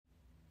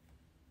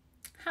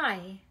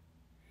Hi.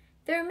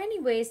 There are many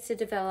ways to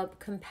develop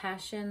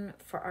compassion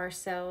for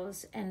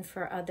ourselves and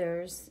for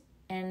others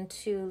and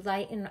to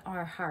lighten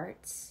our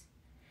hearts.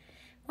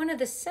 One of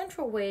the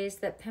central ways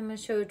that Pema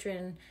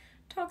Chödrön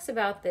talks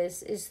about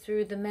this is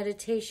through the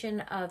meditation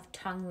of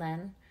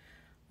Tonglen,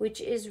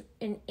 which is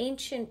an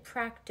ancient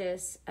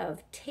practice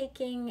of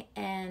taking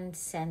and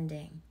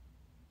sending.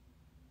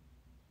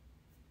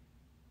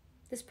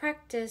 This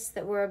practice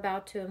that we're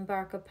about to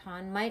embark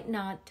upon might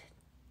not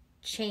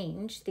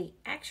change the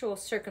actual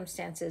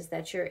circumstances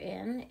that you're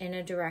in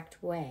a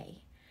direct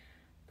way,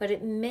 but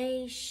it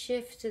may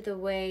shift the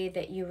way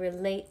that you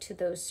relate to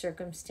those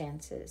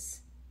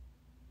circumstances.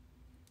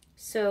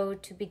 So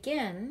to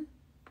begin,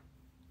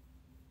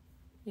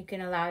 you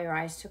can allow your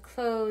eyes to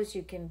close,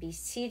 you can be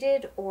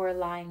seated or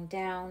lying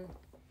down,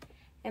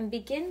 and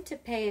begin to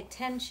pay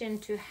attention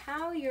to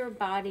how your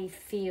body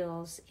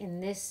feels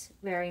in this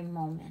very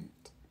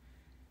moment.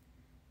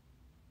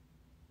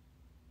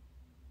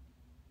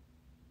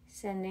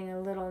 Sending a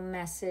little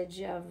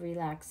message of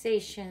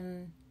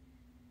relaxation,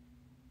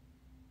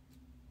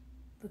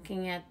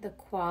 looking at the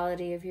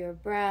quality of your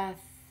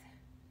breath,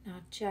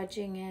 not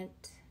judging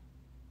it,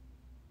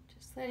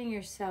 just letting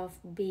yourself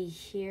be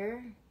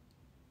here,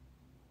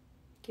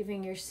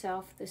 giving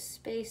yourself the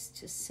space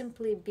to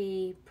simply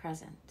be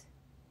present.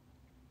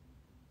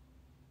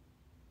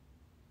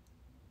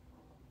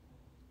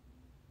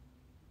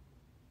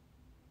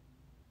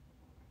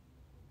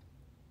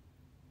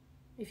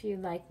 If you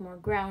like more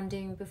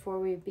grounding before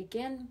we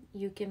begin,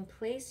 you can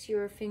place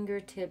your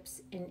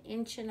fingertips 1.5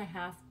 inches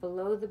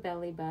below the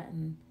belly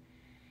button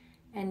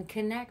and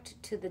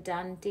connect to the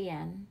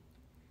Dantian,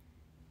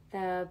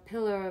 the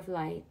pillar of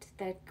light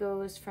that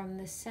goes from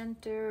the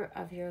center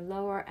of your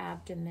lower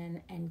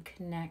abdomen and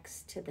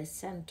connects to the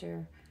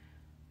center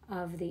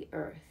of the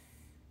earth.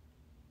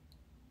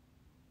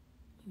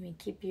 You may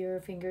keep your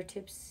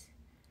fingertips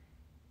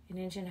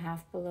 1.5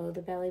 inches below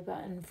the belly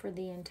button for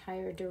the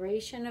entire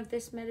duration of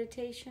this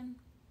meditation,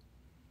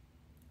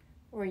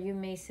 or you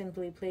may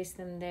simply place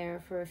them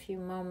there for a few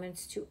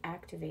moments to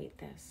activate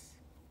this.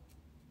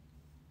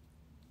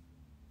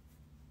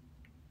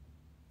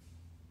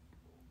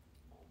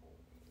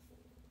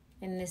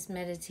 In this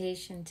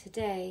meditation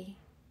today,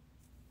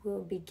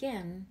 we'll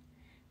begin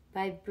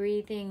by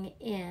breathing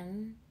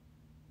in,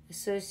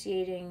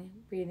 associating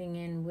breathing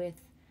in with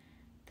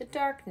the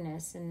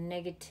darkness and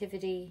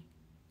negativity,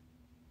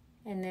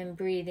 and then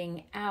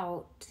breathing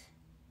out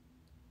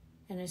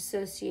and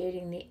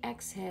associating the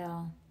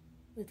exhale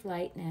with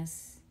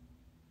lightness,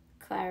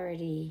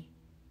 clarity,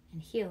 and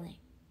healing.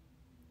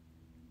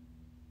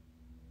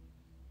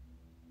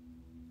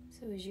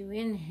 So as you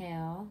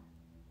inhale,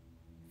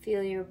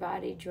 feel your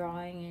body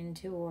drawing in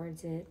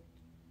towards it,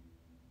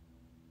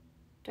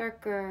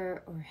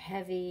 darker or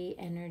heavy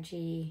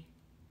energy.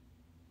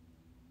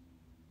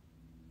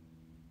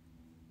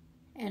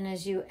 And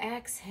as you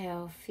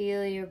exhale,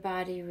 feel your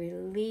body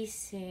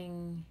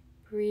releasing,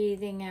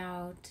 breathing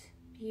out,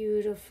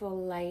 beautiful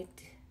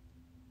light,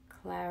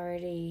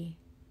 clarity,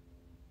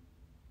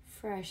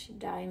 fresh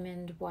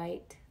diamond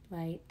white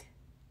light.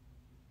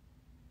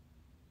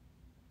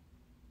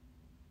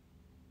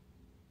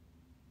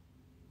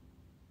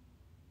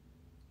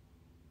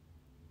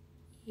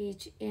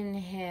 Each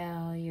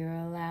inhale, you're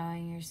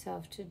allowing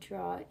yourself to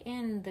draw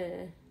in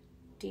the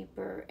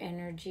deeper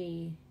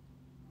energy.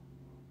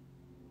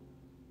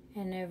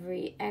 And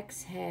every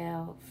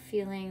exhale,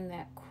 feeling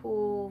that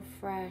cool,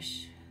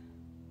 fresh,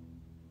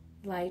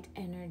 light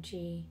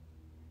energy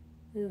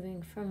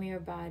moving from your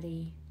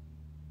body,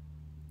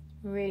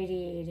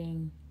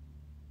 radiating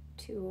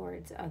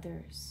towards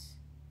others.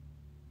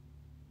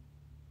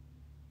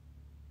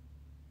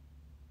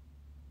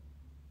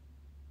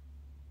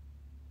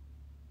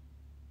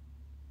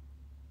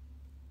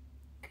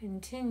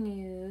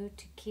 Continue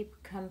to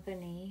keep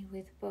company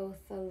with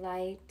both the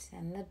light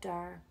and the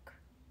dark,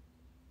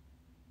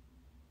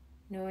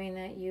 knowing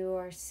that you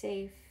are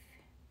safe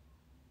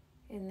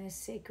in this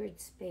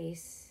sacred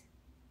space,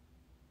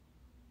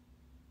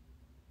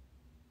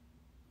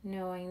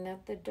 knowing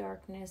that the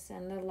darkness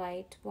and the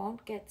light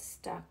won't get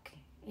stuck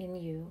in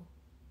you.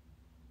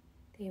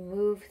 They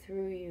move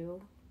through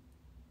you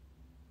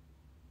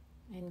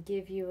and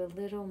give you a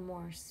little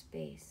more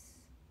space.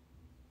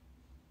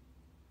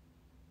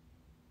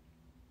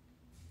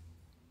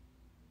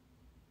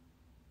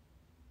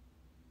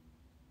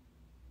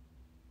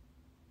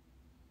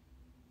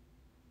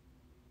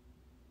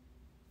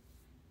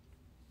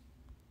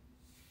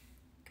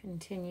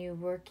 Continue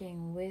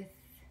working with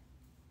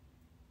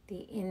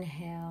the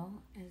inhale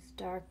as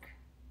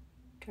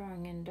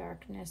drawing in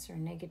darkness or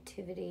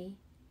negativity,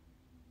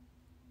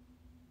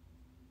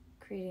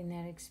 creating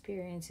that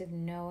experience of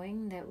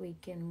knowing that we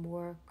can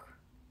work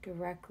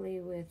directly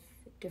with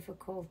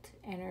difficult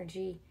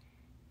energy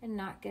and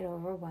not get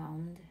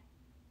overwhelmed.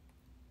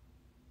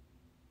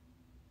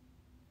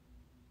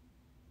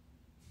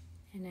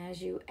 And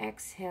as you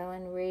exhale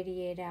and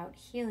radiate out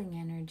healing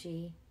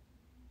energy,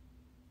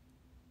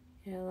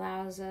 it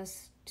allows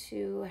us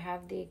to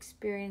have the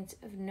experience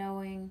of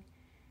knowing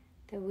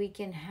that we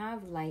can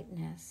have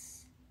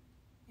lightness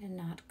and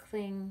not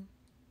cling.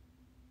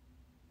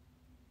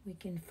 We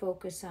can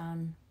focus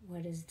on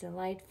what is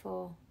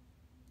delightful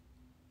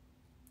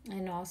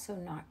and also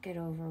not get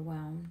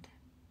overwhelmed.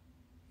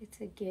 It's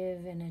a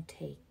give and a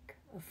take,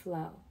 a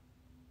flow.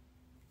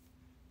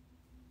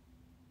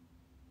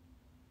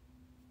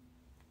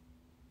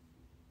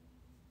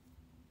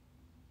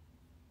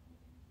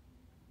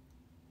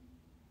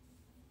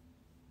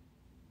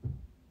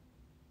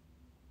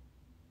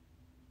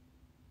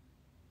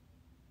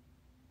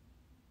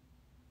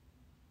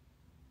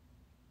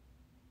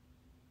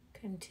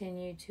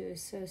 Continue to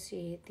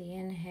associate the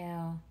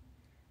inhale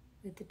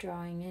with the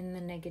drawing in the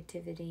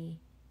negativity,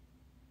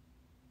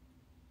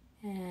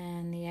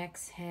 and the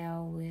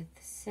exhale with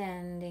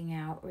sending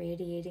out,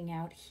 radiating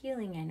out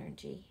healing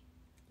energy,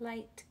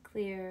 light,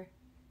 clear,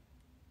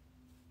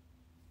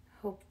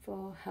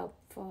 hopeful,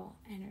 helpful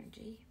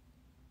energy.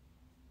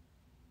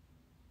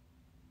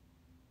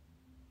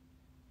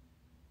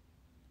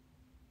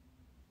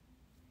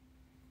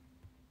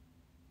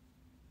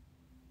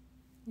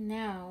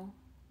 Now,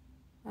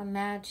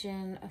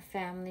 imagine a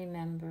family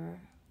member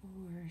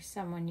or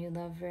someone you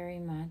love very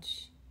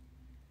much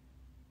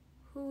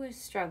who is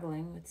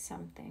struggling with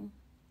something.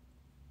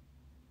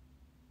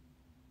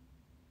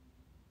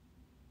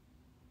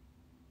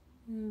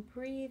 And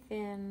breathe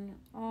in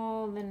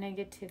all the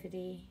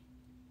negativity,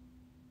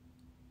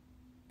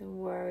 the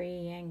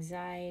worry,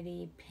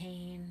 anxiety,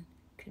 pain,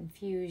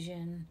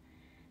 confusion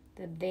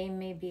that they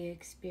may be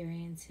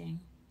experiencing.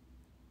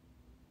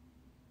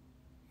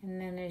 And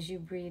then as you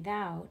breathe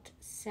out,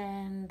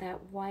 send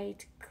that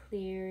white,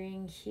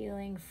 clearing,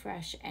 healing,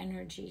 fresh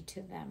energy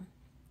to them.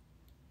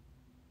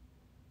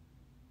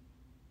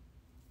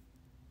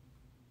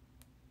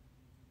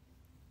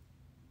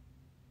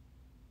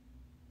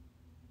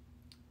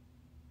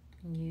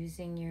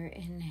 Using your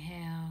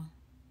inhale,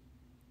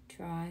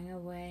 drawing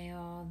away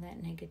all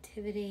that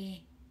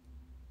negativity,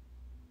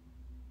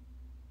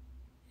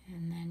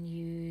 and then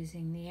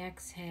using the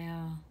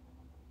exhale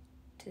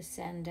to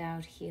send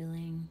out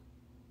healing.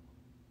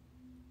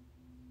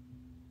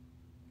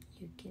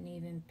 You can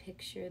even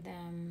picture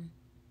them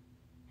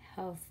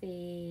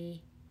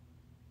healthy,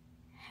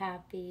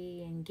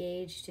 happy,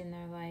 engaged in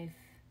their life,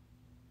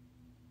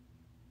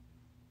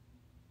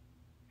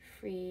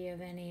 free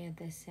of any of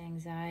this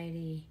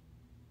anxiety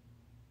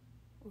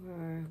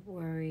or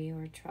worry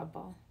or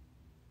trouble.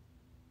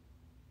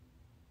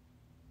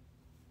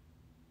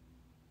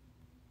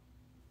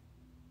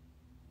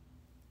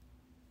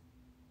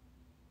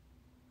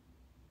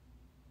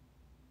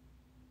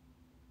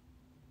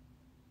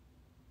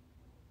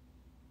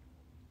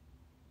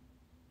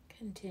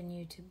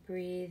 Continue to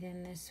breathe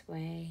in this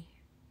way.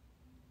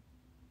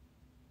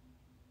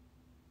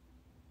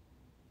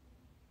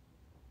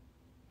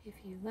 If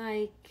you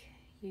like,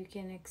 you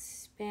can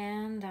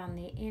expand on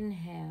the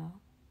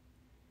inhale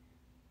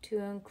to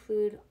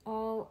include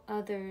all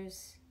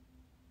others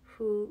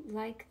who,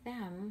 like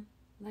them,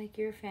 like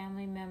your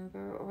family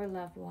member or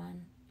loved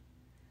one,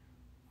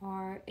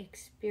 are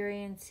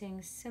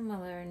experiencing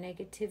similar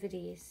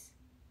negativities.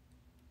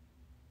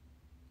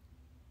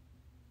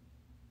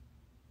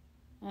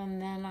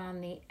 And then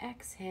on the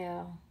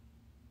exhale,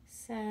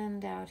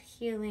 send out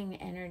healing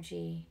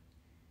energy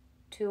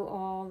to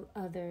all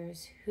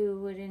others who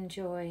would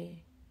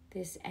enjoy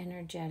this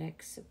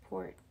energetic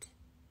support.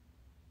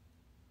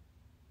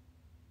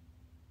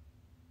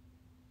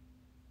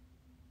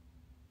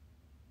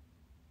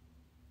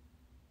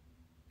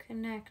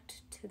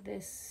 Connect to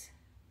this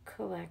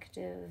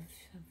collective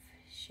of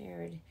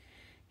shared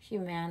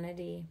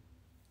humanity.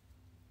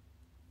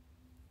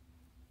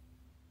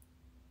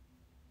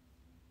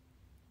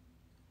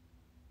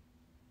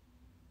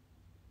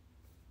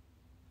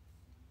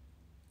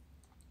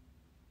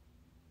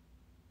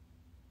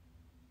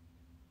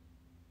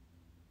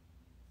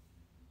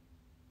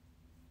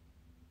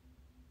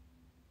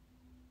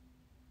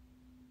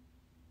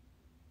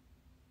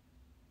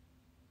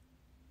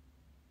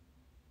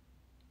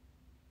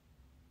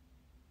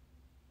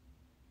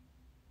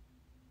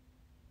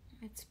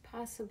 It's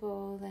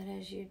possible that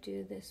as you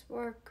do this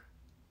work,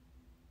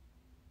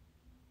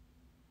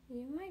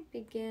 you might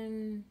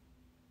begin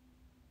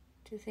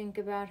to think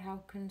about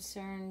how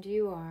concerned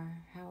you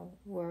are, how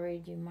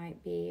worried you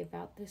might be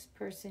about this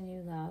person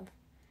you love.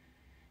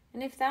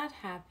 And if that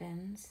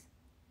happens,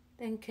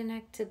 then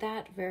connect to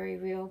that very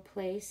real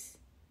place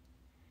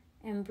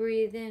and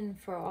breathe in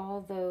for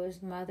all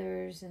those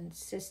mothers and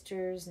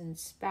sisters and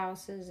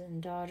spouses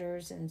and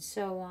daughters and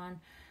so on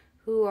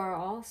who are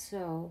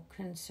also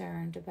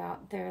concerned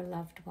about their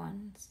loved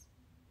ones.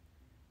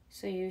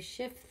 So you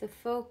shift the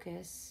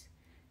focus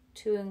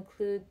to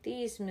include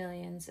these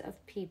millions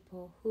of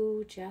people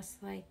who,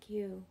 just like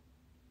you,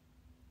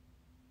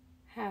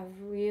 have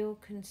real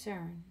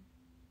concern.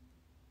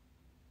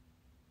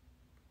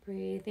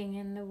 Breathing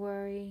in the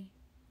worry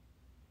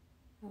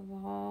of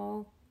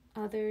all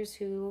others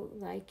who,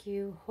 like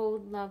you,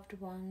 hold loved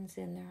ones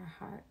in their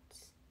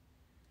hearts.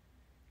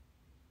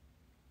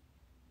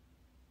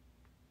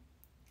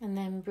 And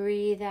then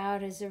breathe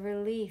out as a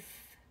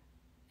relief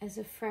as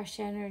a fresh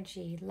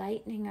energy,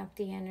 lightening up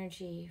the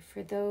energy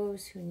for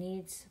those who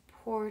need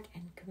support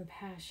and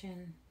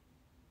compassion.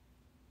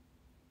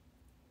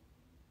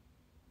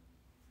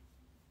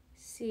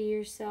 See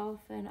yourself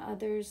and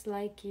others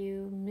like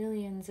you,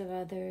 millions of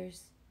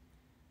others,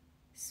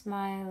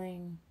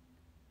 smiling,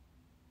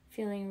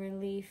 feeling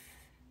relief,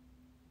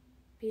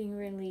 being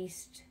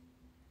released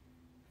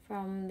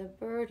from the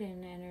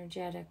burden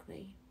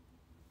energetically.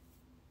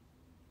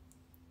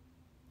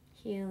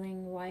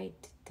 Healing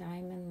white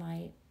diamond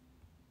light.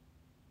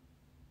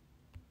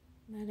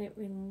 Let it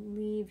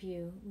relieve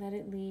you. Let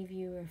it leave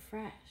you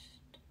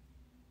refreshed.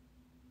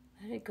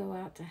 Let it go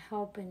out to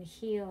help and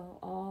heal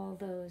all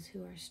those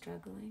who are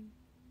struggling.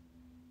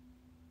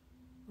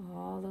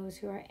 All those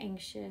who are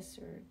anxious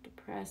or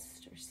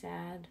depressed or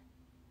sad.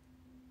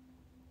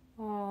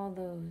 All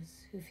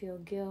those who feel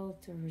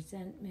guilt or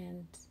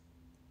resentment.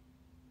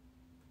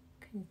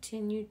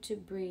 Continue to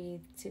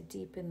breathe to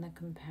deepen the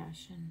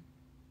compassion.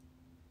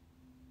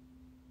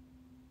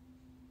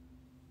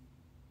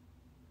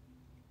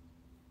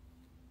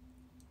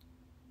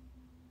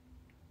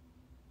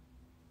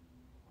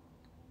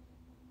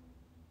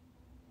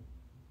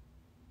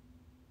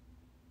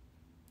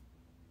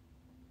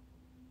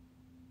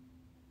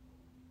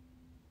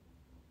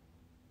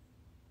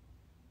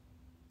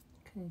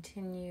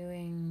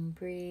 Continuing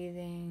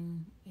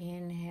breathing,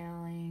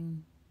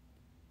 inhaling,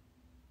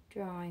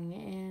 drawing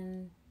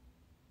in,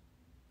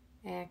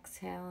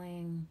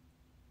 exhaling,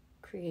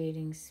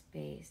 creating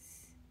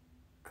space,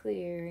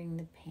 clearing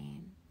the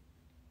pain.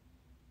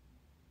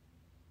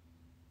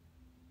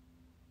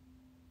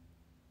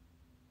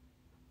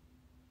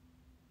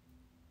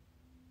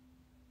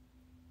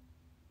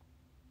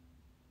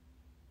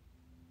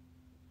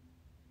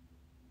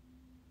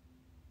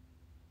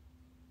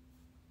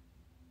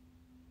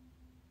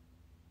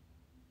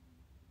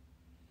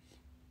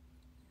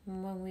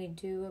 When we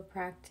do a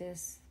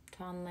practice,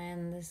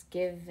 Tonglen, this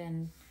give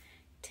and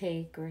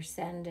take or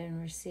send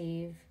and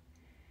receive,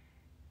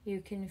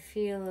 you can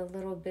feel a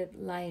little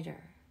bit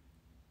lighter.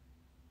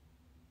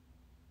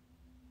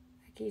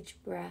 Like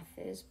each breath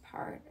is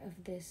part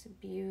of this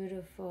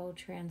beautiful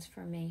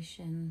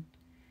transformation,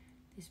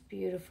 this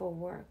beautiful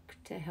work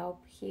to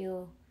help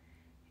heal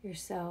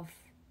yourself,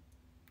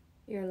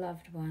 your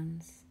loved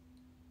ones,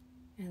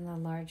 and the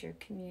larger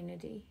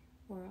community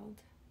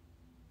world.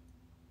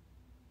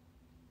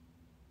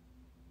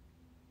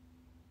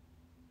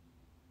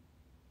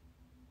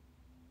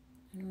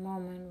 In a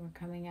moment, we're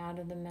coming out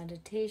of the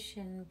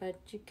meditation, but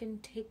you can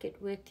take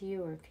it with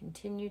you or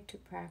continue to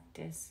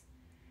practice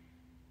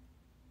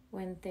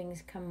when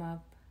things come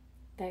up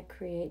that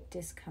create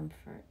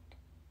discomfort.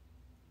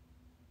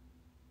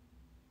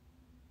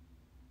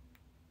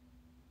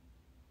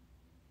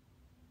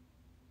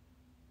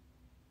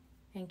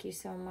 Thank you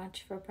so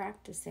much for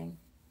practicing.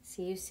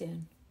 See you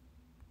soon.